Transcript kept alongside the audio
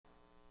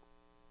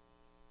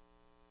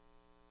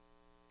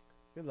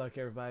Good luck,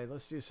 everybody.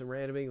 Let's do some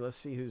randoming. Let's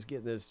see who's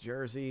getting this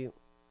jersey.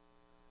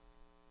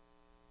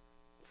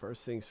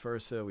 First things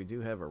first, though, we do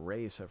have a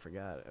race. I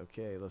forgot.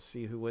 Okay, let's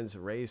see who wins the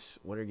race.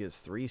 Winner gets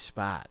 3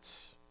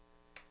 spots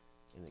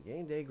in the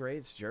Game Day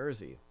Greats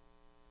jersey.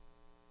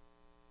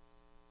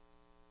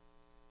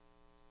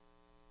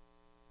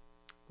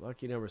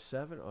 Lucky number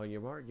 7. On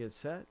your mark, get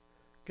set,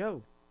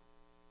 go.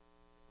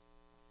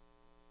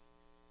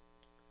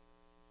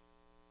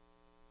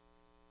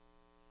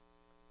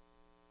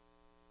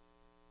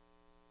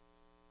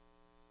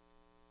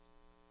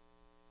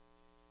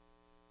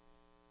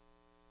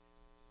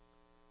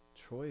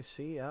 Troy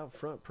C out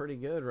front pretty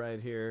good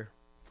right here.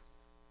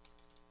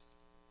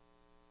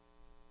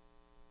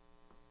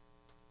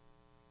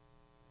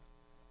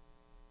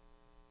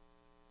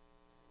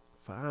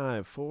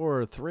 5,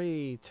 4,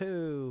 3,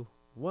 2,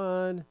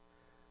 1.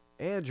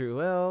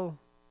 Andrew L.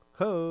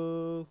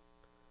 Ho.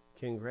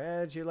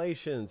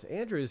 Congratulations.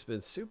 Andrew's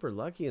been super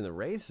lucky in the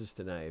races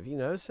tonight. Have you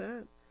noticed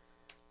that?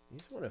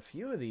 He's won a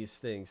few of these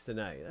things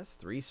tonight. That's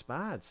 3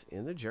 spots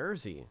in the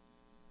jersey.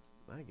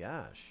 My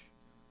gosh.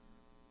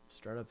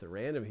 Start up the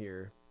random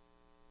here.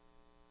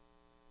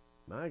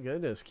 My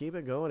goodness. Keep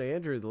it going,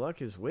 Andrew. The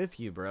luck is with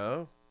you,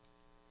 bro.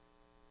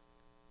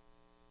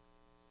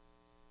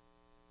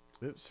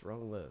 Oops,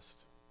 wrong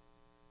list.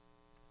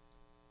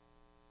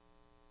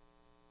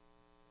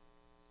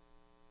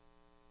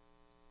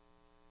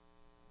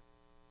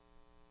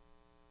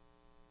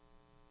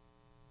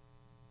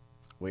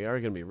 We are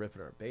going to be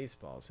ripping our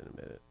baseballs in a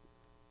minute.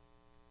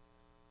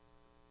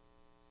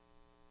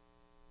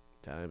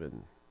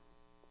 Diamond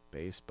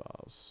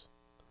baseballs.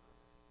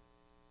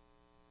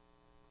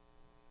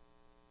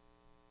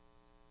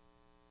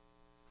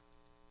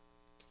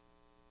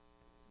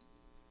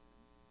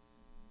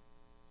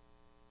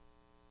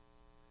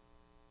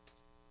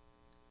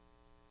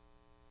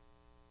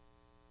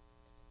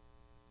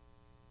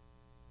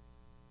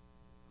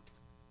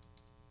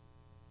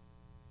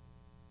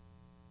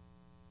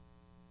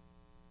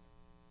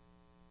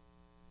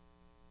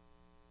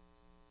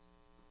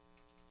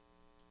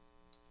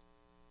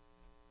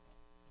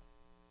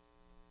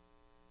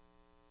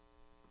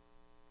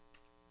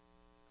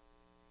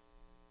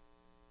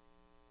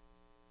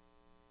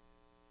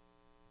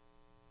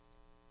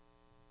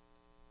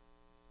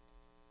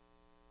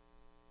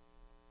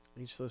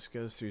 Each list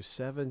goes through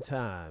 7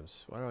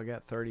 times. Why do I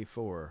got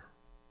 34?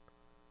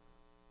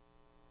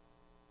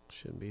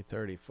 Shouldn't be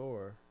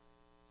 34.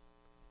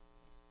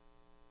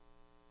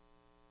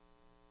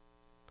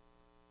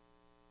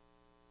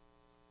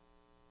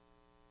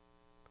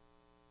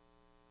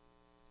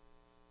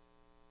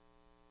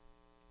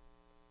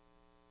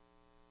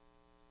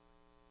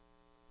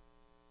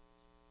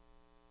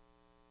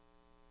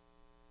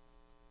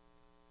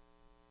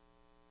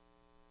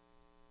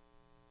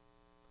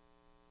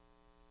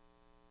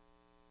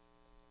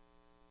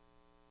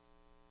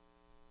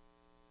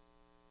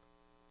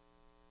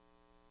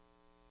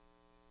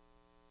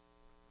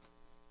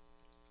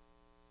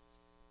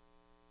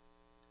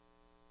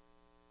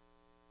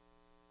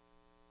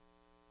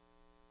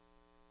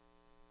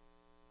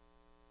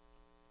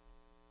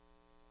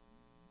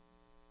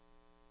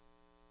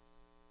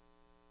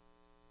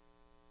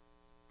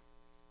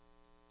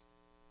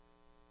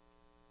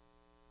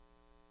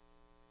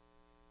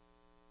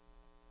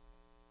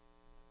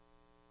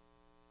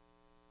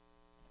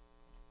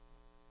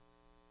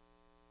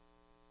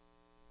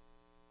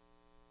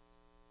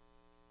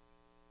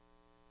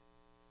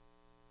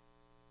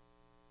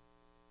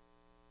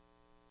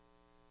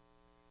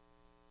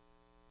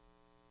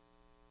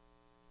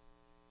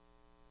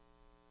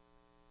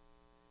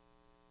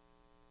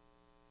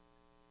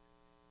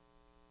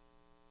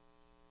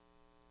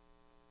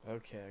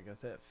 Okay, I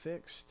got that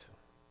fixed.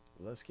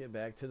 Let's get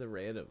back to the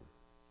random.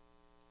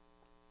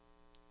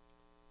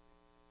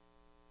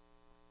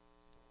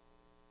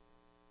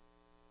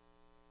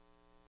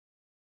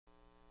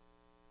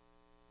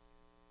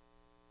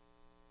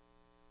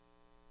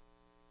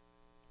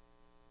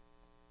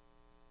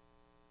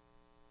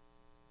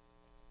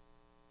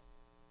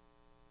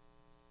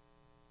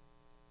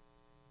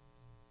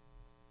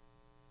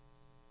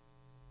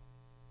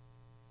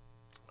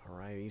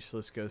 Alright, each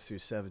list goes through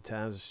 7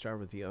 times. Let's start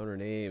with the owner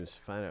names.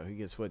 Find out who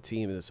gets what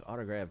team in this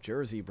autographed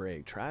jersey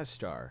break.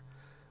 Tristar.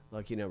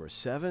 Lucky number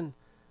 7.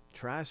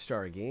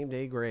 Tristar Game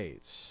Day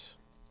Greats.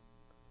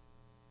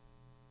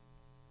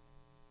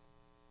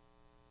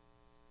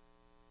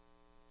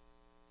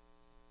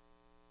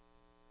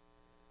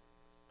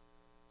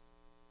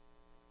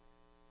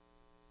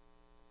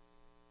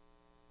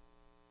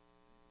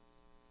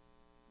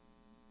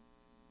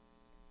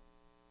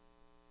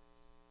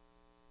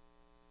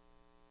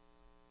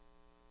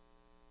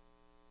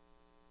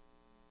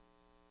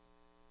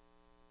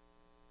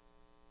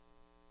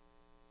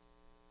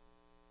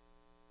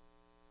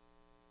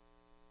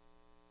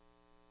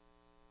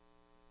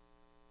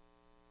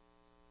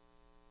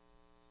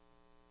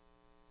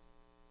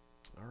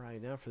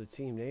 Alright, now for the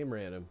team name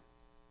random.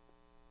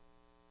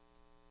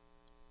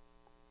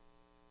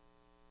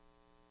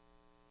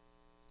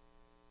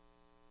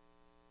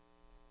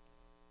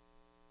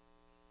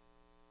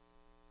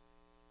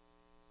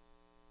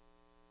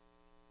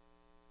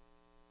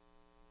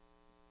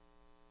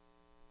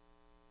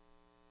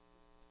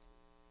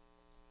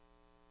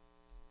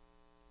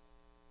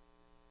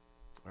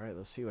 All right,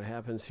 let's see what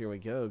happens. Here we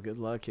go. Good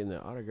luck in the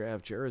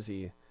autograph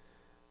jersey.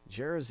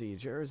 Jersey.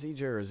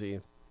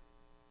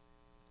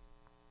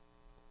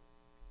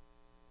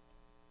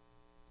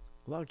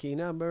 Lucky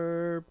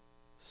number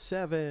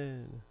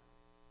 7.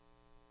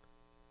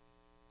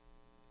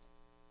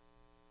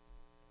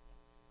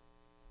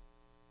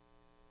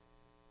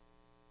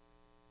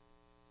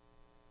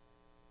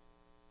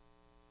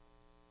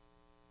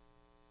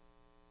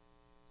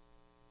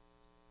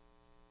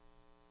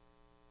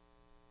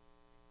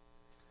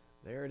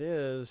 There it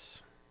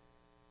is.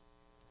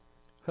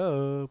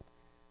 Hope.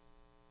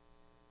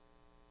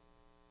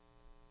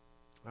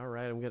 All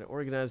right, I'm going to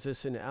organize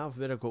this in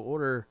alphabetical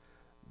order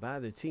by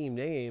the team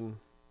name.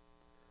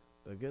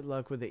 But good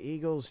luck with the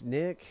Eagles,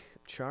 Nick.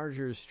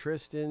 Chargers,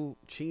 Tristan.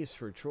 Chiefs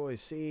for Troy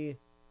C.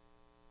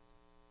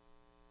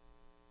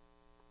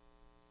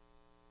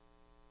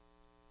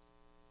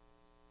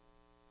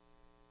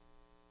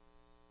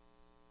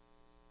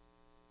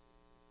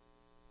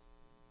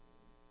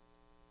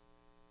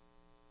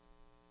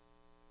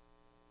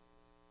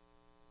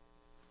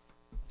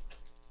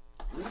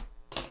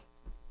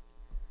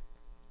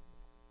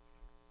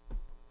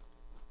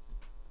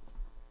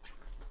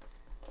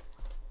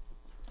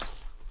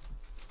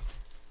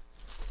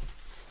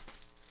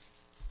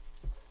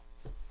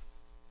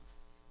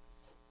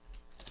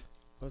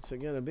 What's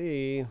it going to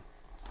be?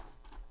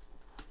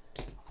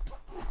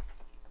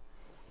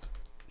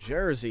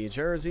 Jersey.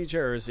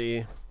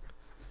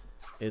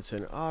 It's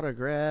an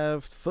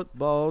autographed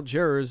football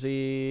jersey.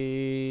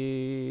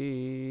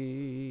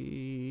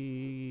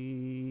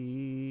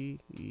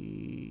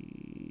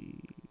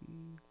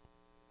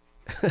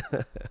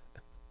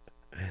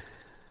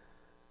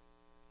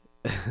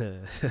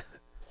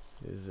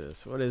 Who's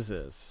this? What is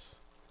this?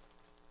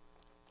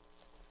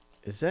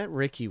 Is that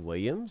Ricky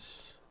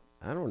Williams?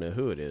 I don't know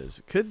who it is.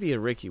 It could be a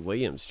Ricky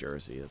Williams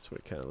jersey. That's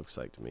what it kind of looks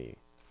like to me.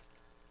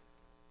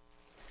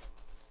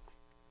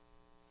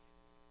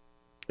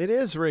 It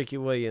is Ricky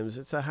Williams.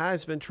 It's a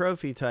Heisman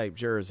Trophy type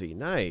jersey.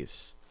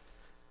 Nice.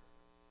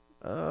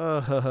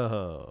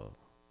 Oh.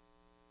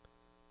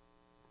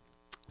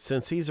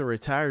 Since he's a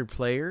retired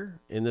player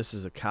and this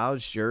is a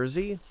college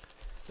jersey,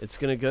 it's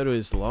going to go to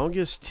his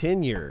longest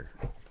tenure.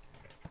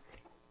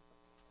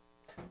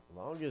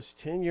 Longest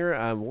tenure,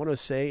 I want to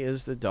say,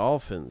 is the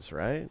Dolphins,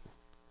 right?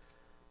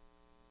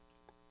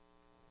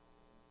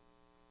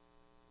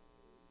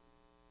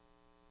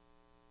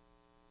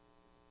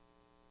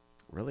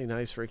 Really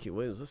nice Ricky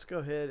Williams. Let's go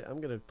ahead.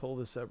 I'm going to pull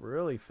this up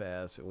really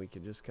fast and we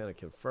can just kind of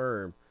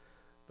confirm.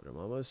 But I'm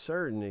almost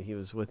certain that he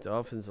was with the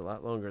Dolphins a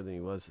lot longer than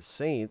he was the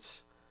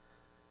Saints.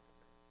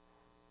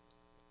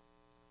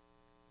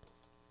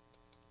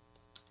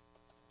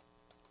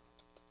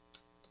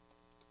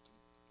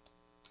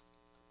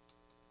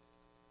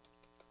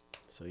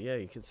 So, yeah,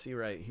 you can see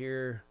right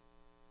here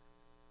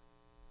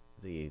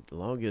the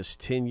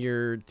longest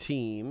tenured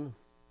team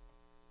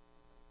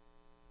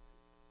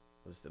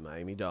was the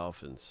Miami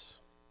Dolphins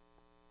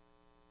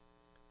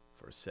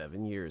for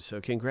 7 years. So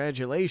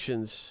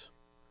congratulations.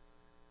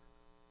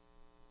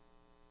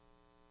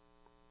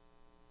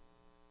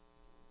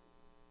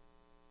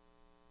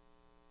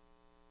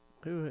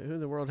 Who in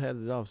the world had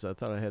the Dolphins? I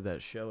thought I had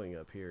that showing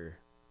up here.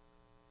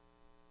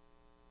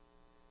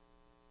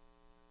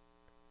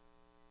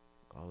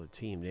 All the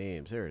team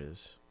names. There it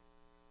is.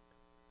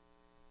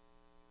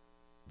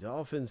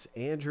 Dolphins,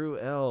 Andrew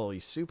L.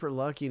 He's super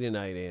lucky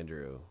tonight,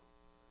 Andrew.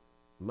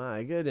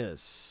 My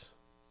goodness.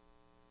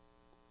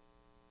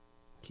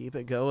 Keep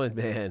it going,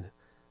 man.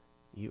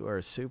 You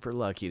are super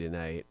lucky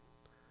tonight.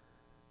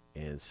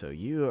 And so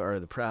you are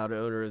the proud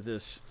owner of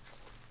this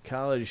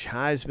college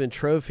Heisman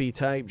Trophy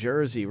type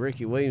jersey.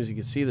 Ricky Williams, you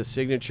can see the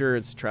signature.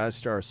 It's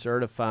Tristar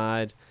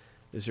certified.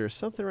 Is there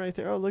something right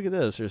there? Oh, look at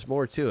this. There's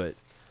more to it.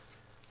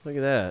 Look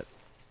at that.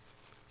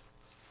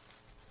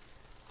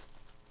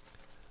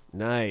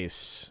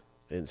 Nice.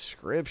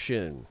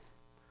 Inscription.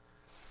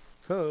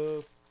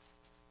 Oh.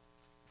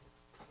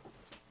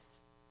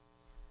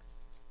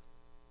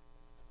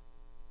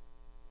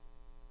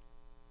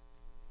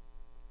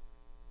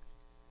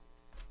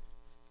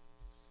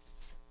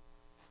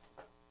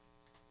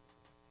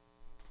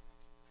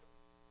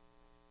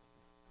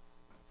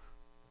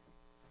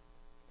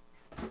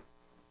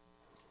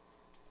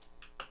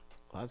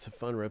 Lots of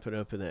fun ripping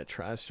open that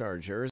Tristar jersey.